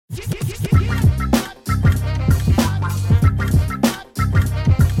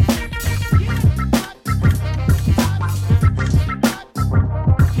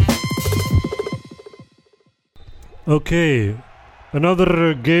Okay,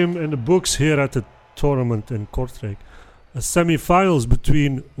 another game in the books here at the tournament in Kortrijk. A semi-finals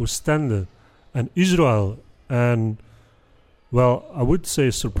between Oostende and Israel. And, well, I would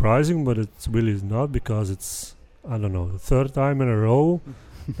say surprising, but it really is not because it's, I don't know, the third time in a row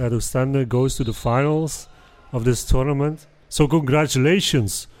that Oostende goes to the finals of this tournament. So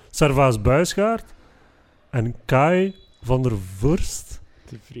congratulations, Servaas Buysschaert and Keye van der Vuurst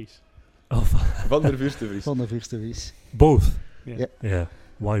De Vries. Oh, Van der Vuurst De Vries. Van der Vuurst De Vries. both. Yeah. Yeah.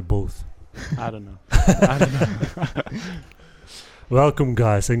 Why both? I don't know. Welcome,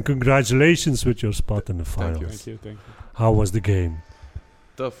 guys, and congratulations with your spot in the finals. Thank you. Thank you. How was the game?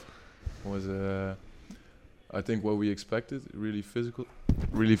 Tough. Was I think what we expected. Really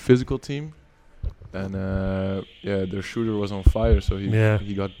physical team. And their shooter was on fire, so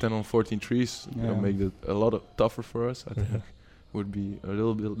he got 10 on 14 trees. Yeah. Made it a lot tougher for us. I think Yeah. would be a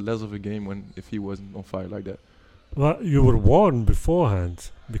little bit less of a game if he wasn't on fire like that. Well, you were warned beforehand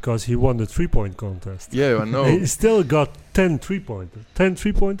because he won the 3-point contest. Yeah, I know. He still got 10 3-pointers. 10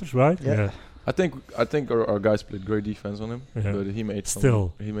 3-pointers, right? Yeah. I think our guys played great defense on him, Yeah. but he made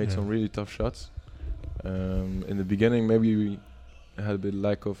Yeah. some really tough shots. In the beginning, maybe we had a bit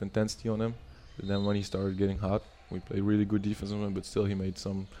lack of intensity on him. But then when he started getting hot, we played really good defense on him. But still, he made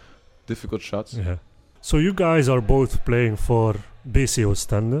some difficult shots. Yeah. So you guys are both playing for BC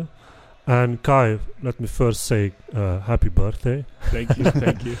Oostende. And Keye, let me first say happy birthday. Thank you.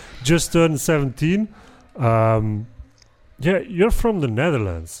 Thank you. Just turned 17. You're from the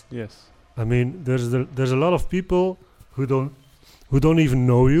Netherlands. Yes. I mean, there's a lot of people who don't even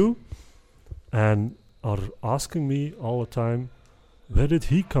know you, and are asking me all the time, where did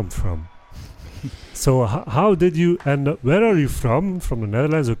he come from? So how did you, and where are you from? From the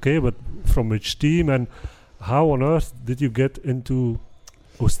Netherlands, okay, but from which team, and how on earth did you get into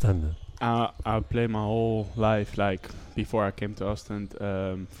Oostende? I played my whole life, like before I came to Ostend,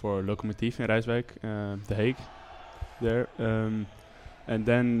 for Lokomotief in Rijswijk, The Hague, there. And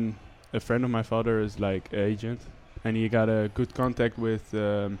then a friend of my father is like an agent, and he got a good contact with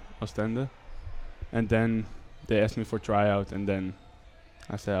Ostende. And then they asked me for tryout, and then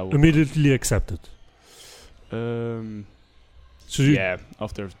I said I would. Immediately accepted. So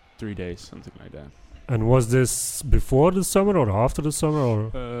after 3 days, something like that. And was this before the summer or after the summer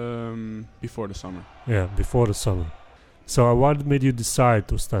or? Before the summer. Yeah, before the summer. So what made you decide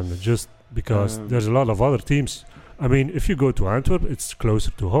to stand it? Just because there's a lot of other teams. I mean, if you go to Antwerp, it's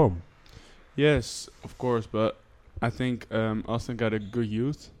closer to home. Yes, of course, but I think Ostend got a good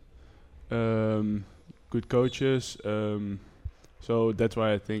youth, good coaches. So that's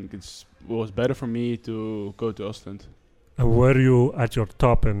why I think it was better for me to go to Ostend. And were you at your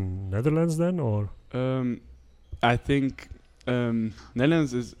top in Netherlands then, or? I think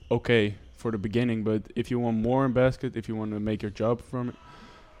Netherlands is okay for the beginning, but if you want more in basket, if you want to make your job from it,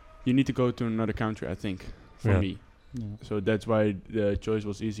 you need to go to another country, I think, for me. Yeah. So that's why the choice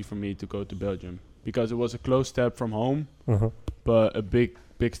was easy for me to go to Belgium, because it was a close step from home, but a big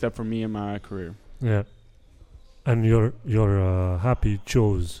step for me in my career. Yeah. And you're happy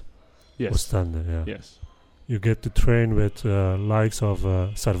chose Oostende, yeah. Yes. You get to train with likes of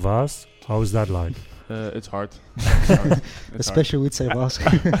Servaas. How is that like? It's hard. Especially with Servaas.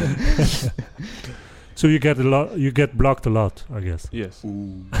 So you get blocked a lot, I guess. Yes.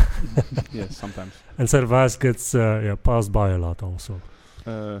 Yes, sometimes. And Servaas gets passed by a lot also.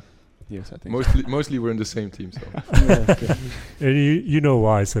 Yes, I think. Mostly we're in the same team, so. And you know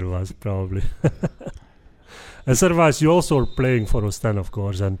why, Servaas, probably. And Servaas, you also are playing for Oostende, of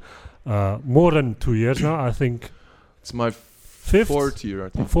course, and more than 2 years now, I think. It's my fifth? fourth year, I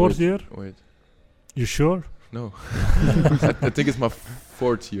think. Fourth year? Wait. You sure? No. I think it's my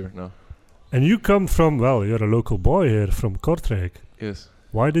fourth year now. And you come from, well, you're a local boy here from Kortrijk. Yes.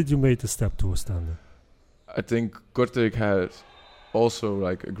 Why did you make the step to Oostende? I think Kortrijk had also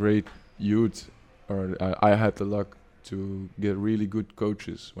like a great youth, or I had the luck to get really good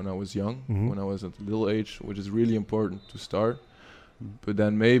coaches when I was young, when I was at a little age, which is really important to start. But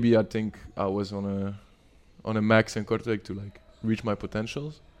then maybe I think I was on a max in Kortrijk to like reach my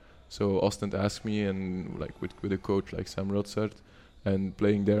potentials. So Ostend asked me, and like with a coach like Sam Rotsert, and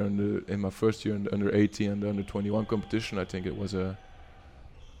playing there in my first year in the under 18 and the under 21 competition, I think it was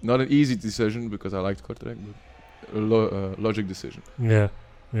not an easy decision because I liked Kortrijk, but a logic decision. Yeah,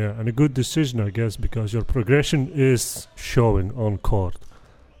 and a good decision, I guess, because your progression is showing on court.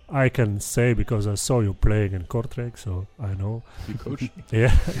 I can say because I saw you playing in Kortrijk, so I know. You coached?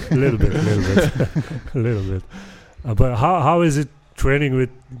 Yeah, a little bit. But how is it training with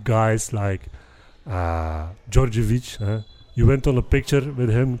guys like Djordjevic? You went on a picture with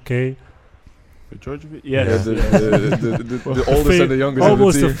him, Keye. George? Yeah, Yes. the oldest and the youngest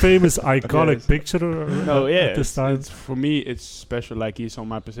almost of the a team. famous iconic Yes. picture No, yeah. at this time. It's for me, it's special. Like he's on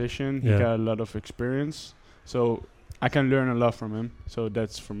my position. Yeah. He got a lot of experience, so I can learn a lot from him. So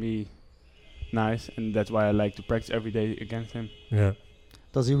that's for me nice, and that's why I like to practice every day against him. Yeah.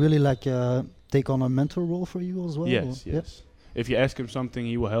 Does he really take on a mentor role for you as well? Yes, or? yes. If you ask him something,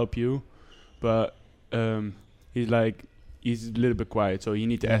 he will help you, but he's a little bit quiet, so you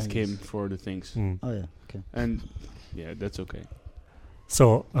need to Yeah, ask he is. him for the things, Mm. Oh yeah. Okay. and yeah, that's okay.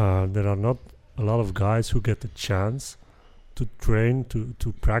 So there are not a lot of guys who get the chance to train,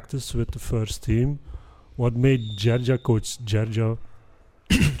 to practice with the first team. What made Coach Gerja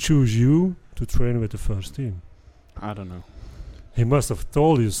choose you to train with the first team? I don't know. He must have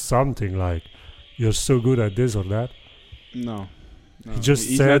told you something like, "You're so good at this or that." No. He just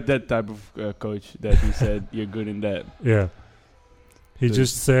he's said- not that type of coach that he said you're good in that. Yeah. He The-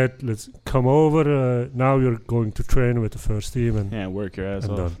 just said, "Let's come over. Now you're going to train with the first team, and Yeah, work your ass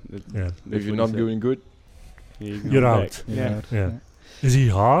And off. yeah, If you're not doing good, You're out. Yeah. yeah." Is he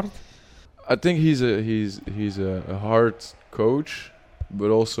hard? I think he's a hard coach, but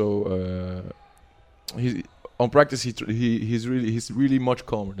also he's on practice. He's really much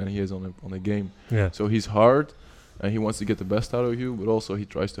calmer than he is on a game. Yeah. So he's hard, and he wants to get the best out of you, but also he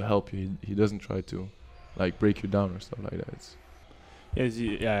tries to help you. He doesn't try to like break you down or stuff like that. It's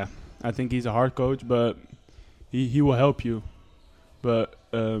Yeah, I think he's a hard coach, but he will help you. But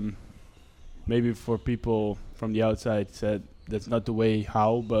maybe for people from the outside said that's not the way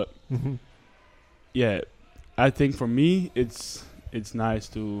how, but Mm-hmm. yeah, I think for me it's nice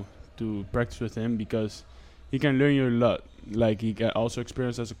to practice with him because he can learn you a lot. Like he got also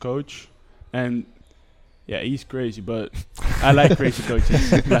experience as a coach, and yeah, he's crazy, but I like crazy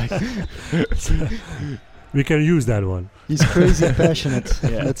coaches. Like We can use that one. He's crazy and passionate.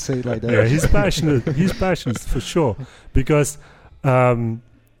 Yeah. Let's say it like that. Yeah, he's passionate. He's passionate for sure, because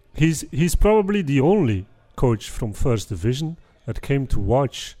he's probably the only coach from First Division that came to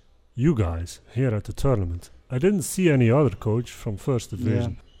watch you guys here at the tournament. I didn't see any other coach from First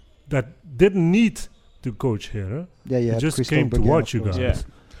Division that didn't need to coach here. Huh? Yeah, yeah. He just Christophe came to Bergin, watch of you course. guys.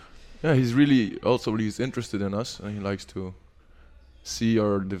 Yeah. he's really also he's interested in us, and he likes to see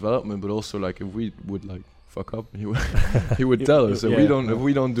our development. But also like if we would like fuck up, he would tell us. If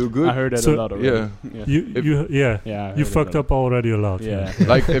we don't do good, I heard that So- a lot already. yeah. Yeah, I You heard fucked it a up already a lot. lot. Yeah.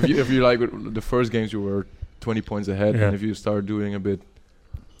 like if you like with the first games you were 20 points ahead, Yeah. and if you start doing a bit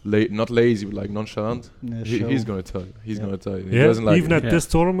not lazy but like nonchalant, Yeah, he's show. gonna tell you. He's Yeah. gonna tell you. He Yeah, doesn't like even it. at Yeah. this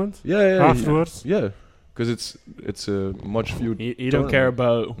tournament yeah. afterwards. Yeah, because it's a much viewed. He don't care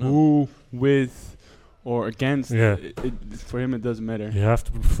about No. who, with, or against. Yeah. For him, it doesn't matter. You have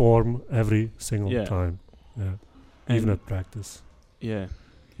to perform every single Yeah. time. Yeah, And even at practice. yeah,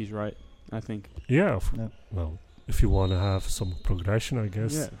 he's right. I think. Yeah. Yeah. Well, if you want to have some progression, I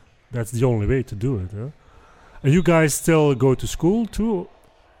guess Yeah. that's the only way to do it. Huh? And you guys still go to school too,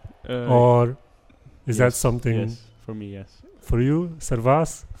 or is that yes, something Yes, for me, yes. for you,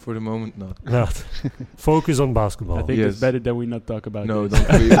 Servaas? For the moment, not. Not. Focus on basketball. I think Yes. it's better that we not talk about No, this.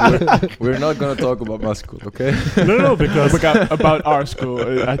 we're not gonna talk about basketball, okay? no, because about our school.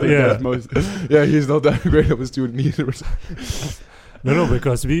 I think Yeah. that's most. Yeah, he's not that great of a student either. no,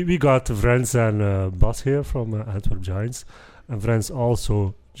 because we got Frans and Bas here from Antwerp Giants, and Frans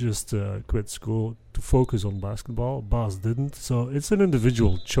also just quit school to focus on basketball. Bas didn't, so it's an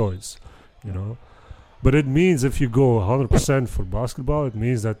individual choice, you know. But it means if you go 100% for basketball, it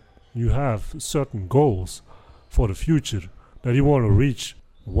means that you have certain goals for the future that you want to reach.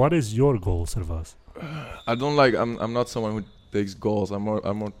 What is your goal, Servaas? I don't like. I'm not someone who takes goals. I'm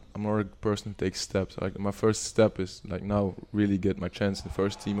more a person who takes steps. Like my first step is like now really get my chance in the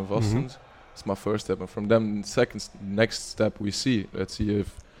first team of Oostende. It's my first step, and from them next step we see. Let's see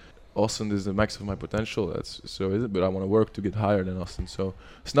if Oostende is the max of my potential. That's so is it. But I want to work to get higher than Oostende. So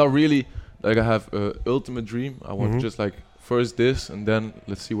it's not really like I have a ultimate dream. I want just like first this, and then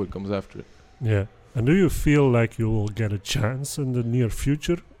let's see what comes after it. Yeah. And do you feel like you will get a chance in the near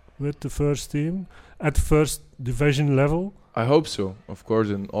future with the first team at first division level? I hope so. Of course,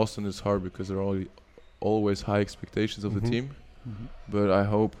 in Oostende it's hard because there are always high expectations of the team. Mhm. But I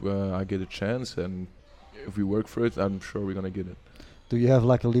hope I get a chance, and if we work for it, I'm sure we're gonna get it. Do you have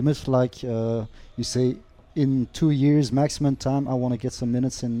like a limit, like you say, in 2 years maximum time, I want to get some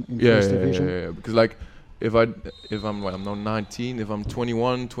minutes in first division? Yeah. Because like, if I'm now 19, if I'm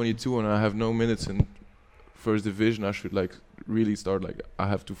 21, 22, and I have no minutes in first division, I should like really start like I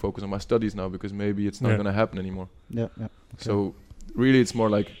have to focus on my studies now because maybe it's not gonna happen anymore. Yeah. Okay. So really, it's more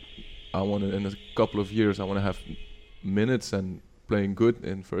like I want to in a couple of years I want to have minutes and playing good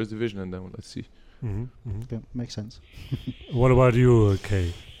in first division, and then let's see. Okay, makes sense. What about you,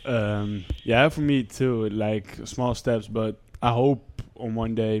 Kay? Yeah, for me too. Like small steps, but I hope on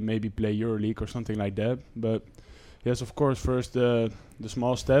one day maybe play EuroLeague or something like that. But yes, of course, first the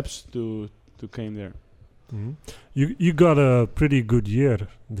small steps to came there. You got a pretty good year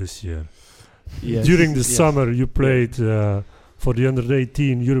this year. Yes. During the summer, you played for the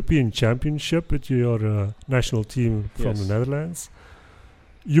under-18 European Championship with your national team from the Netherlands.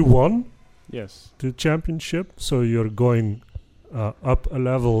 You won the championship, so you're going up a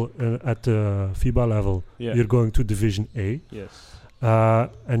level at the FIBA level. Yeah. You're going to Division A. Yes.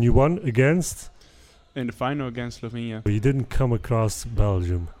 And you won against? In the final against Slovenia. You didn't come across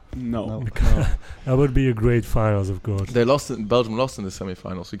Belgium. No. That would be a great finals, of course. Belgium lost in the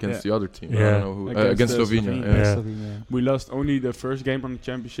semi-finals against the other team. Yeah. I don't know who, against Slovenia. Yeah. We lost only the first game on the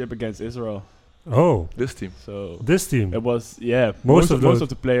championship against Israel. Oh, this team. So this team. It was most of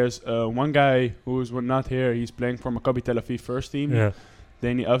the players. One guy who's not here. He's playing for Maccabi Tel Aviv first team. Yeah.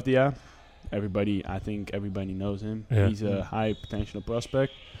 Danny Avdia. I think everybody knows him. Yeah. He's a high potential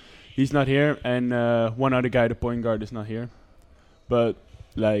prospect. He's not here, and one other guy, the point guard, is not here. But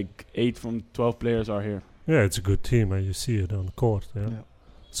like 8 from 12 players are here. Yeah, it's a good team, and you see it on court. Yeah.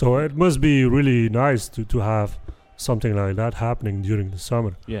 So it must be really nice to have something like that happening during the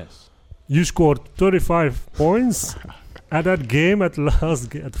summer. Yes. You scored 35 points at that game at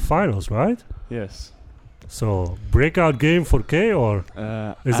the finals, right? Yes. So breakout game for Kay, or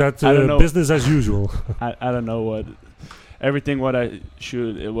is that business as usual? I don't know what. Everything what I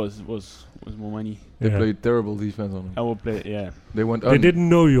should it was more money. They played terrible defense on him. I will play. Yeah. They didn't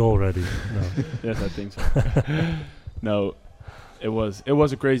know you already. No. Yes, I think so. No, it was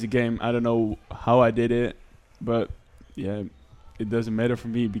a crazy game. I don't know how I did it, but yeah, it doesn't matter for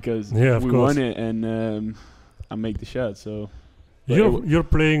me because we won it and I make the shot. So you're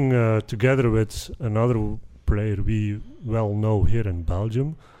playing together with another player we well know here in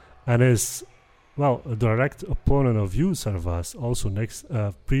Belgium, and is a direct opponent of you, Servaas. Also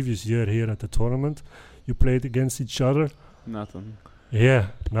previous year here at the tournament, you played against each other. Nathan. Yeah,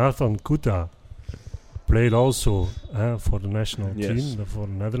 Nathan Kuta played also for the national team, for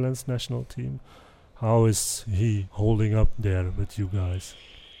the Netherlands national team. How is he holding up there with you guys?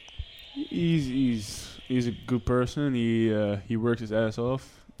 He's a good person. He works his ass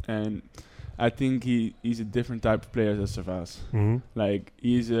off, and I think he's a different type of player than Servaas. Like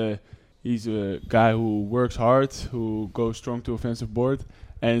he's a guy who works hard, who goes strong to offensive board,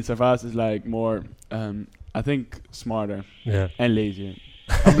 and Servaas is like more, I think, smarter and lazier.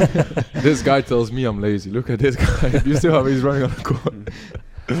 This guy tells me I'm lazy. Look at this guy. You see how he's running on the court.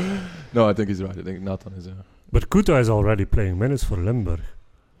 No, I think he's right. I think Nathan is. But Kuta is already playing minutes for Limburg.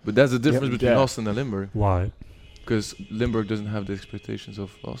 But that's the difference between Austin and Limburg. Why? Because Limburg doesn't have the expectations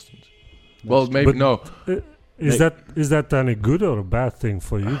of Austin. Well, maybe no. Is that then a good or a bad thing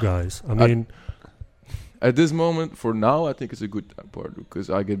for you guys? I mean, at this moment, for now, I think it's a good part because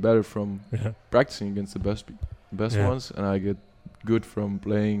I get better from practicing against the best ones, and I get good from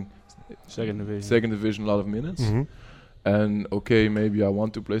playing second division, a lot of minutes. And maybe I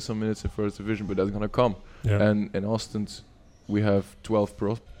want to play some minutes in first division, but that's gonna come. And in Austin, we have 12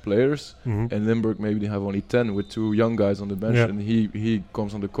 pro players, and Limburg maybe they have only 10 with 2 young guys on the bench, and he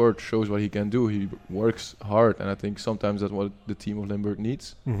comes on the court, shows what he can do. He works hard, and I think sometimes that's what the team of Limburg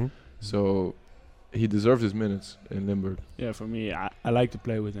needs. So he deserves his minutes in Limburg. Yeah, for me, I like to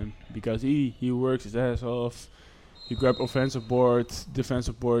play with him because he works his ass off. He grabs offensive board,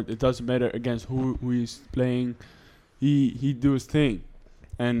 defensive board. It doesn't matter against who he's playing. He do his thing,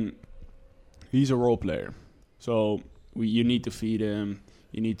 and he's a role player. So you need to feed him.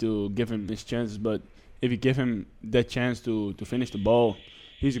 You need to give him his chances. But if you give him that chance to finish the ball,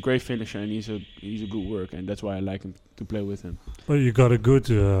 he's a great finisher and he's a good worker, and that's why I like him to play with him. Well, you got a good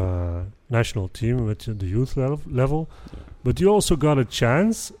national team with the youth level, but you also got a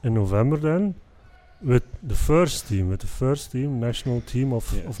chance in November then with the first team, national team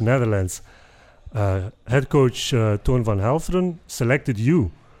of Netherlands. Head coach Toon van Helfteren selected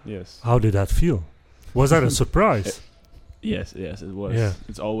you. Yes. How did that feel? Was that a surprise? Yes, it was. Yeah.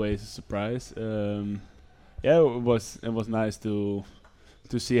 It's always a surprise. It was nice to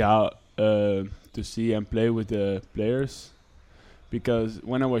see how to see and play with the players, because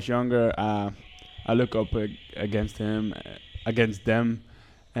when I was younger, I look up against them,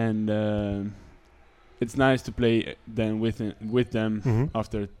 and it's nice to play then with them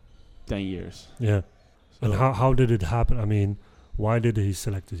after 10 years. Yeah. So and how did it happen? I mean, why did he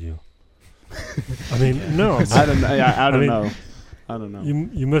select you? I mean, no. I don't know. I don't know.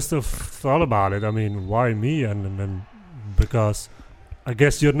 You must have thought about it. I mean, why me? And then because I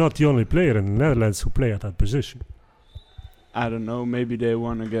guess you're not the only player in the Netherlands who play at that position. I don't know. Maybe they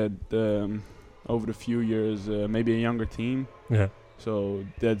want to get over the few years maybe a younger team. Yeah. So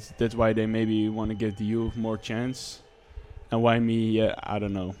that's why they maybe want to give the youth more chance. And why me? I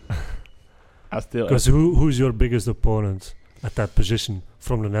don't know. Because who's your biggest opponent at that position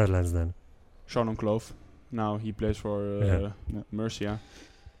from the Netherlands then? Shannon Kloof. Now he plays for Murcia.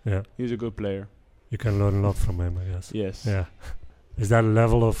 Yeah. He's a good player. You can learn a lot from him, I guess. Yes. Yeah. Is that a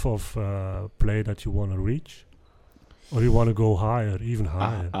level of play that you want to reach? Or you want to go higher, even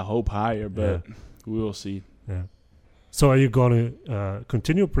higher? I hope higher, but we will see. Yeah. So are you going to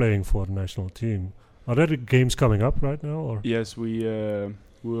continue playing for the national team? Are there games coming up right now? Or? Yes, we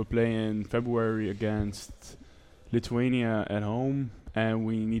will play in February against Lithuania at home, and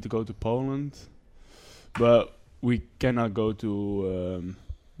we need to go to Poland. But we cannot go to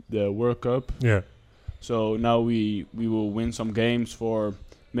the World Cup. Yeah. So now we will win some games for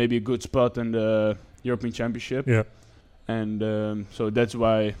maybe a good spot in the European Championship. Yeah. And so that's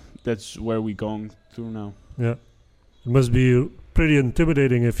where we're going through now. Yeah. It must be pretty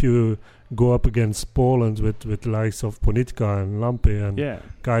intimidating if you go up against Poland with the likes of Ponitka and Lampe and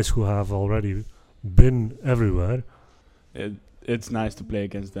guys who have already been everywhere. It's nice to play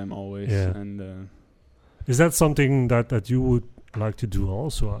against them always. Yeah. And is that something that you would like to do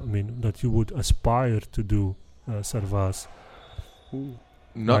also? I mean, that you would aspire to do, Servaas?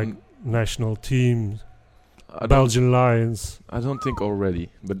 Not like national team, Belgian Lions. I don't think already,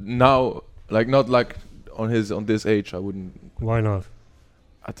 but now, like not like on this age, I wouldn't. Why not?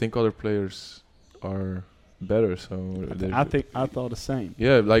 I think other players are better, so I thought the same.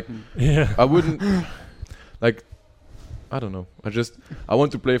 Yeah, like I wouldn't like. I don't know. I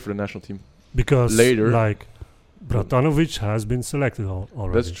want to play for the national team because later, like Bratanovic has been selected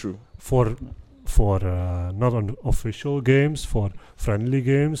already. That's true. For not on official games, for friendly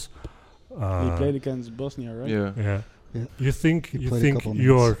games. He played against Bosnia, right? Yeah. You think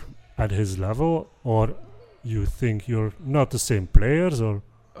you're at his level, or you think you're not the same players, or?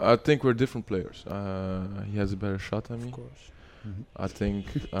 I think we're different players. He has a better shot than me. Of course. Mm-hmm. I think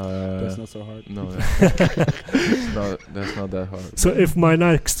that's not so hard. No, that's not that hard. So if my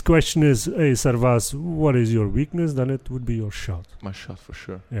next question is, hey Servaas, what is your weakness? Then it would be your shot. My shot for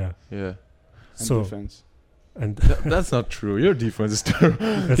sure. Yeah. And defense. And that's not true. Your defense is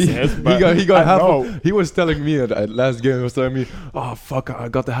terrible. he got half. He was telling me at last game. He was telling me, "Oh fuck, I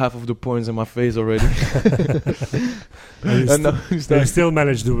got the half of the points in my face already." and now he still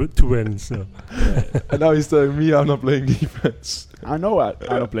managed to win. So. And now he's telling me I'm not playing defense. I know I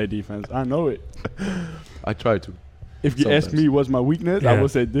don't play defense. I know it. I try to. If you ask me what's my weakness, I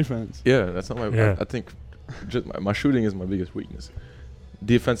would say defense. Yeah, that's not my. I think just my shooting is my biggest weakness.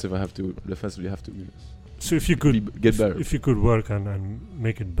 Defensively, I have to. So if you could get better, if you could work and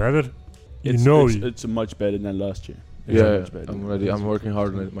make it better, it's much better than last year. I'm ready. I'm working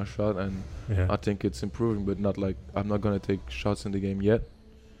hard on my shot, and I think it's improving. But not like I'm not gonna take shots in the game yet.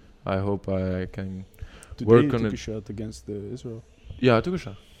 I hope I can work on it. Today you took a shot against Israel. Yeah, I took a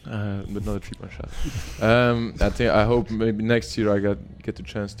shot, but not a 3-point shot. I hope maybe next year I get the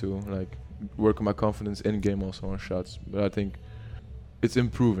chance to like work on my confidence in game also on shots. But I think it's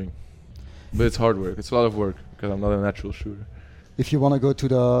improving. But it's hard work. It's a lot of work because I'm not a natural shooter. If you want to go to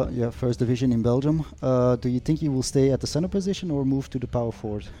the first division in Belgium, do you think you will stay at the center position or move to the power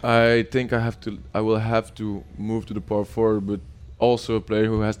forward? I think I will have to move to the power forward, but also a player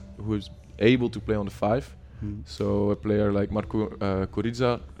who is able to play on the 5. So a player like Marko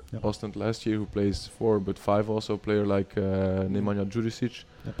Korica, Ostend last year, who plays 4 but 5. Also a player like Nemanja Đurisic,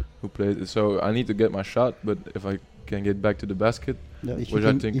 who plays. So I need to get my shot, but if I can get back to the basket,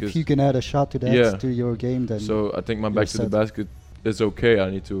 if you can add a shot to that to your game, then so I think my back to the basket is okay.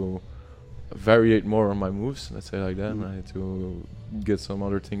 I need to variate more on my moves, let's say like that. I need to get some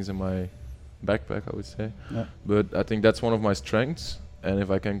other things in my backpack, I would say. But I think that's one of my strengths, and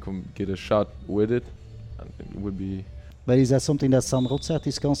if I can get a shot with it, I think it would be. But is that something that Sam Rotzat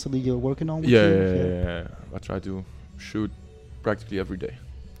is constantly working on with you? Yeah. I try to shoot practically every day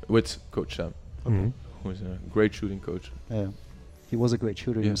with Coach Sam. Who's a great shooting coach. Yeah, he was a great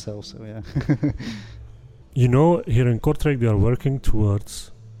shooter himself, so yeah. You know, here in Kortrijk they are working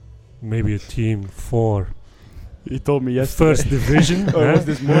towards maybe a team for He told me yesterday. First division. It was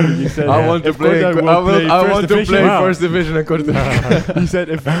this morning. He said, I want to play. I want to play first division in Kortrijk. He said,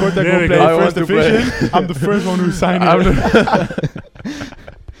 if Kortrijk will play first division, I'm the first one who's signing.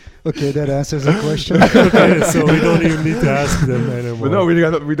 Okay, that answers the question. Okay, so we don't even need to ask them anymore. But no,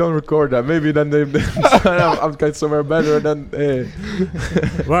 we don't record that. Maybe then they I'm get somewhere better. And then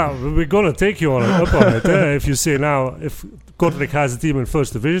well, we're gonna take you up on it. If you say now, if Kortrijk has a team in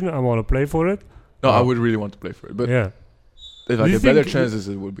first division, I want to play for it. No, I would really want to play for it. But if I get better chances,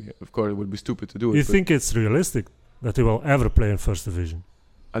 it would be. Of course, it would be stupid to do it. You think it's realistic that they will ever play in first division?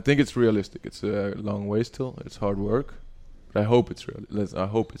 I think it's realistic. It's a long way still. It's hard work. But I hope it's I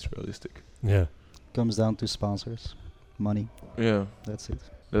hope it's realistic. Yeah. Comes down to sponsors, money. Yeah. That's it.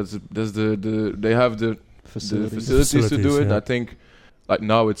 That's the they have the facilities to do it. Yeah. I think like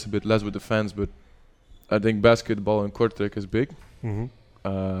now it's a bit less with the fans, but I think basketball in Kortrijk is big. Mm-hmm.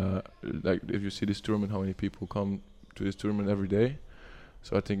 Like if you see this tournament, how many people come to this tournament every day.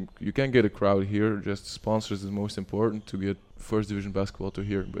 So I think you can get a crowd here. Just sponsors is the most important to get first division basketball to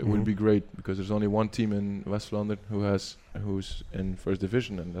here. But it would be great because there's only one team in West Vlaanderen who's in first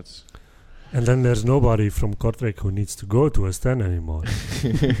division, and that's. And then there's nobody from Kortrijk who needs to go to Oostende anymore.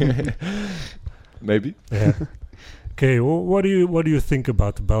 Maybe. Yeah. Okay. Well, what do you think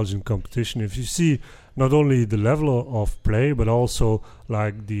about the Belgian competition? If you see not only the level of play, but also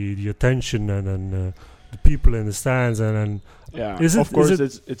like the attention and the people in the stands and yeah, is of course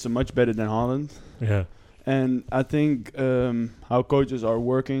it's much better than Holland. Yeah. And I think how coaches are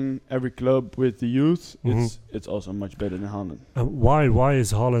working every club with the youth, it's also much better than Holland. Why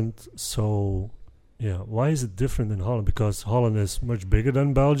is Holland so? Yeah, why is it different in Holland? Because Holland is much bigger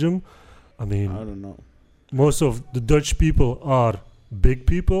than Belgium. I mean, I don't know. Most of the Dutch people are big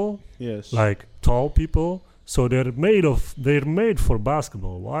people, yes, like tall people. So they're made for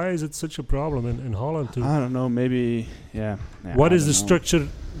basketball. Why is it such a problem in Holland too? I don't know. Maybe What is the structure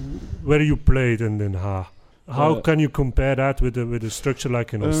where you played in Den Haag? How can you compare that with the structure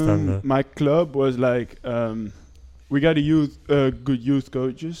like in Oostende? My club was like we got good youth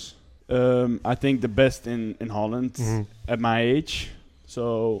coaches. I think the best in Holland at my age.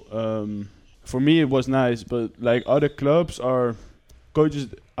 So for me it was nice, but like other clubs are coaches.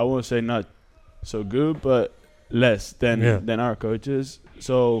 I won't say not so good, but less than our coaches.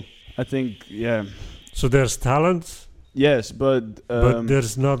 So I think So there's talent. Yes, but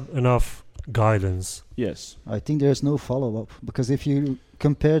there's not enough guidance. Yes, I think there's no follow-up because if you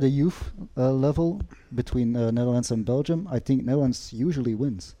compare the youth level between Netherlands and Belgium, I think Netherlands usually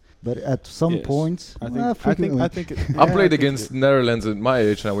wins. But at some point, I think I played against Netherlands at my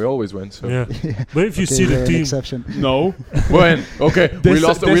age, and we always win. So. Yeah. But if you see the team, exception. No. When we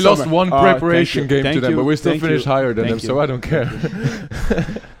lost one preparation game to them, you, but we still finished higher than them. So I don't care.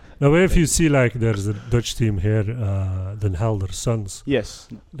 Now, if you see like there's a Dutch team here, Den Helder Suns. Yes.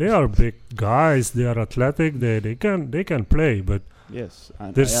 They are big guys. They are athletic. They can play, but. Yes,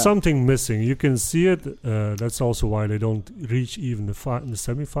 there's something missing. You can see it. That's also why they don't reach even the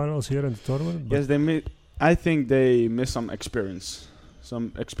semifinals here in the tournament. Yes, I think they miss some experience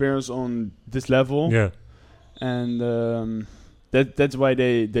on this level. Yeah, and that's why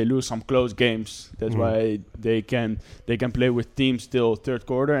they lose some close games. That's why they can play with teams till third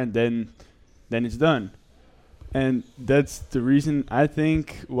quarter and then it's done. And that's the reason I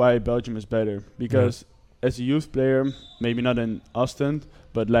think why Belgium is better because. As a youth player, maybe not in Oostende,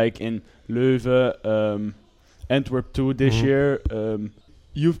 but like in Leuven, Antwerp too this year,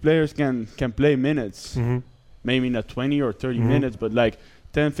 youth players can play minutes. Maybe not 20 or 30 minutes, but like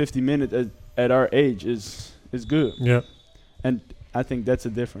 10, 15 minutes at our age is good. Yeah. And I think that's a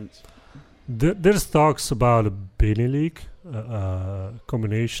difference. There's talks about a Benelux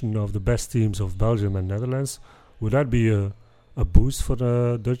combination of the best teams of Belgium and Netherlands. Would that be a boost for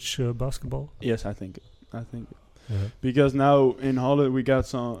the Dutch basketball? Yes, I think because now in Holland we got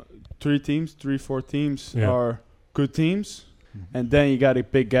 3, 4 teams are good teams, and then you got a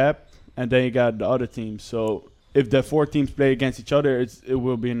big gap, and then you got the other teams. So if the 4 teams play against each other, it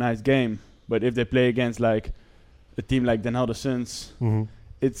will be a nice game. But if they play against like a team like Den Helder Suns,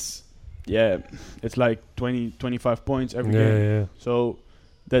 it's like 20, 25 points every game. Yeah. So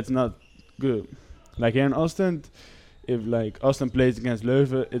that's not good. Like here in Oostende, if like Oostende plays against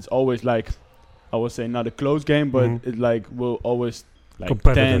Leuven, it's always like. I would say not a close game, but it like will always like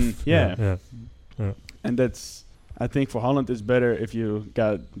competitive. 10. Yeah. And that's I think for Holland it's better if you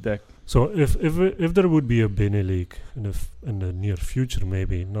got that. So if there would be a Benelux in the near future,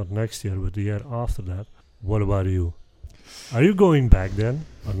 maybe not next year, but the year after that, what about you? Are you going back then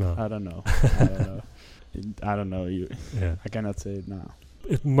or not? I don't know. I don't know. I cannot say it now.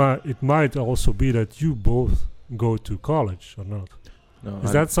 It might also be that you both go to college or not. No,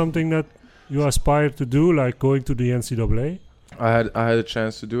 is that something that you aspire to do, like going to the NCAA? I had a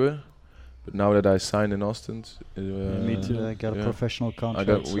chance to do it, but now that I signed in Oostende, me too. I got a professional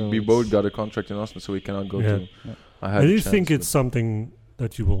contract. We both got a contract in Oostende, so we cannot go to. And you think it's something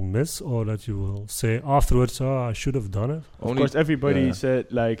that you will miss, or that you will say afterwards, "Oh, I should have done it"? Of course, everybody said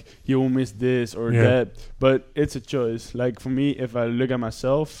like you will miss this or that, but it's a choice. Like for me, if I look at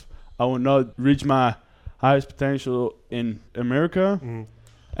myself, I will not reach my highest potential in America,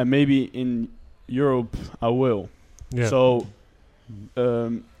 and maybe in Europe I will. Yeah. So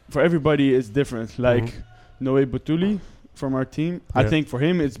for everybody, it's different. Like Noé Botuli from our team, I think for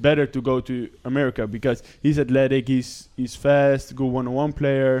him it's better to go to America because he's athletic, he's fast, good one-on-one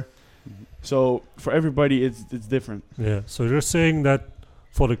player. So for everybody, it's different. Yeah. So you're saying that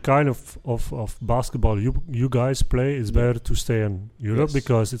for the kind of basketball you guys play, it's better to stay in Europe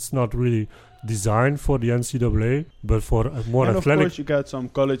because it's not really designed for the NCAA, but for a more athletic. And of course, you got some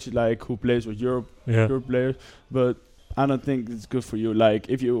college like who plays with Europe players, but I don't think it's good for you. Like,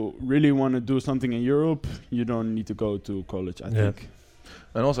 if you really want to do something in Europe, you don't need to go to college, I think.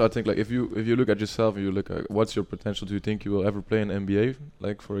 And also, I think, like, if you look at yourself and you look at what's your potential, do you think you will ever play in NBA,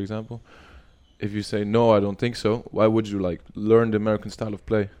 like, for example? If you say, no, I don't think so, why would you, like, learn the American style of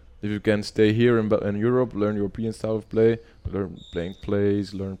play? If you can stay here in Europe, learn European style of play, learn playing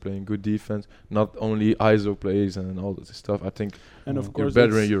plays, learn playing good defense, not only ISO plays and all this stuff, I think and of course you're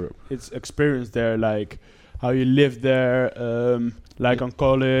better in Europe. It's experience there, like, how you live there, like on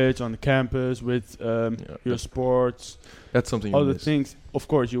college, on the campus, with your sports. That's something. All the things, of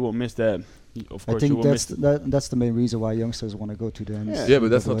course, you will miss that. Of course, I think that's the main reason why youngsters want to go to the NCAA. Yeah, but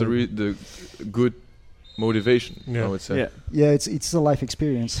that's not the good motivation. I would say. Yeah, it's a life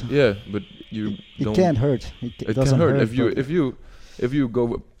experience. Yeah, but it can't hurt. It doesn't can hurt if you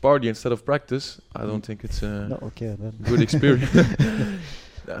go party instead of practice. I don't think it's a good experience.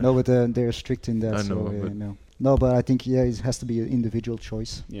 No, but they're strict in that. I know. No, but I think it has to be an individual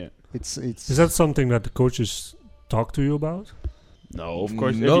choice. Yeah, it's. Is that something that the coaches talk to you about? No, of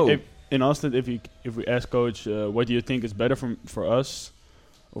course. No. If in Austin, if we ask coach, what do you think is better for us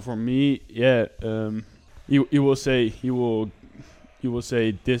or for me? Yeah, he will say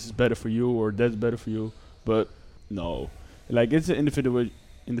this is better for you or that's better for you. But no, like it's an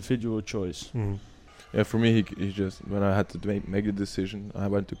individual choice. Mm. Yeah, for me, he just, when I had to make the decision, I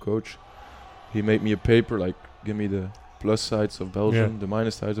went to coach. He made me a paper, like, give me the plus sides of Belgium, the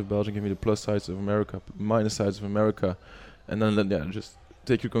minus sides of Belgium, give me the plus sides of America, minus sides of America, and then just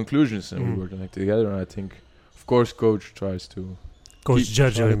take your conclusions, and we worked together, and I think, of course, coach tries to... Coach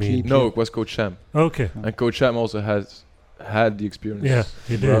Judge, I mean. No, it was Coach Sam. Okay. And Coach Sam also had the experience. Yeah,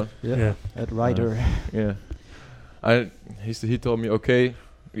 he did. Yeah. At Ryder. He told me, okay,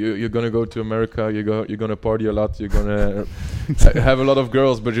 you're gonna go to America. You're gonna party a lot. You're gonna have a lot of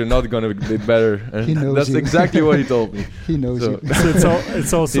girls, but you're not gonna be better. And that's exactly what he told me. He knows you. So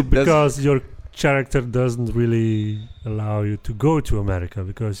it's also because your character doesn't really allow you to go to America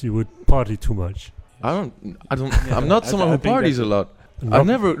because you would party too much. I'm not someone who parties a lot. I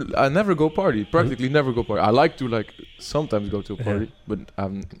never go party. Practically never go party. I like to sometimes go to a party, but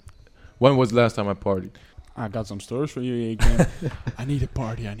when was the last time I partied? I got some stories for you. I need a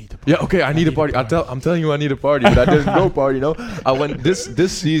party. Yeah, okay, I need a party. I'm telling you, I need a party, but I didn't go party. No, I went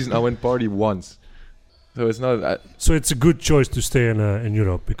this season. I went party once, so it's not. So it's a good choice to stay in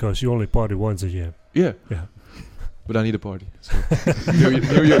Europe because you only party once a year. Yeah. But I need a party. So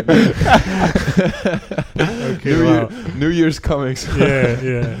New Year. Okay, New Year's coming. So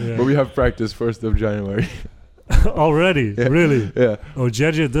yeah. But we have practice 1st of January. Already? Yeah. Really? Yeah. Oh,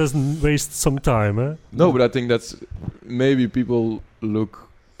 Jeje doesn't waste some time, huh? No, but I think that's... Maybe people look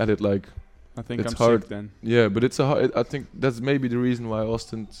at it like... I think it's I'm hard. Sick then. Yeah, but it's I think that's maybe the reason why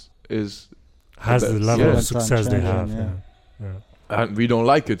Austin has the level of success they have. Yeah. We don't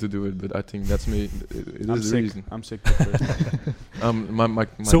like it to do it, but I think that's me. It is the reason. I'm sick. My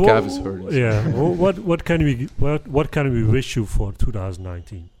calf is hurting. Yeah. What can we wish you for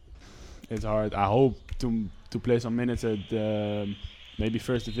 2019? It's hard. I hope to play some minutes at maybe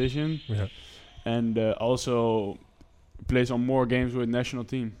first division, and also play some more games with national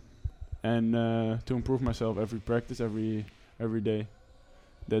team, and to improve myself every practice, every day.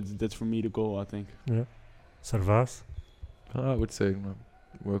 That's for me the goal, I think. Yeah. Servaas? I would say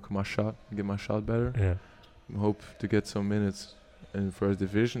work my shot, get my shot better. Yeah. Hope to get some minutes in first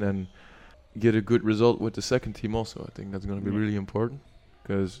division and get a good result with the second team also. I think that's going to be really important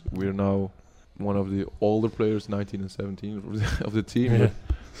because we're now one of the older players, 19 and 17 of the team. But I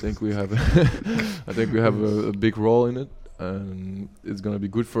think we have a big role in it, and it's going to be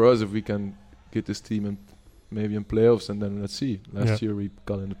good for us if we can get this team maybe in playoffs, and then let's see. Last year we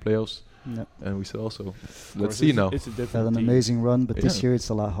got in the playoffs. Yeah. And we said also, let's see now. It's a different had an amazing run, but this year it's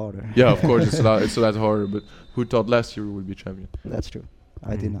a lot harder. Yeah, of course it's a lot harder. But who thought last year we would be champion? That's true.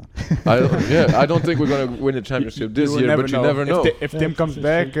 I did not. I don't think we're gonna win a championship this year, but you never know. If Tim comes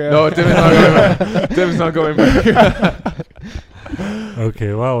back, no, Tim is not going back. Tim's not going back.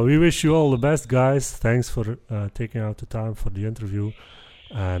 Okay, well, we wish you all the best, guys. Thanks for taking out the time for the interview,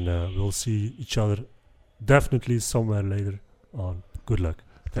 and we'll see each other definitely somewhere later on. Good luck.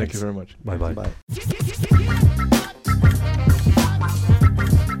 Thank you very much. Bye bye.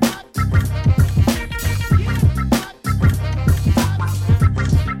 Bye.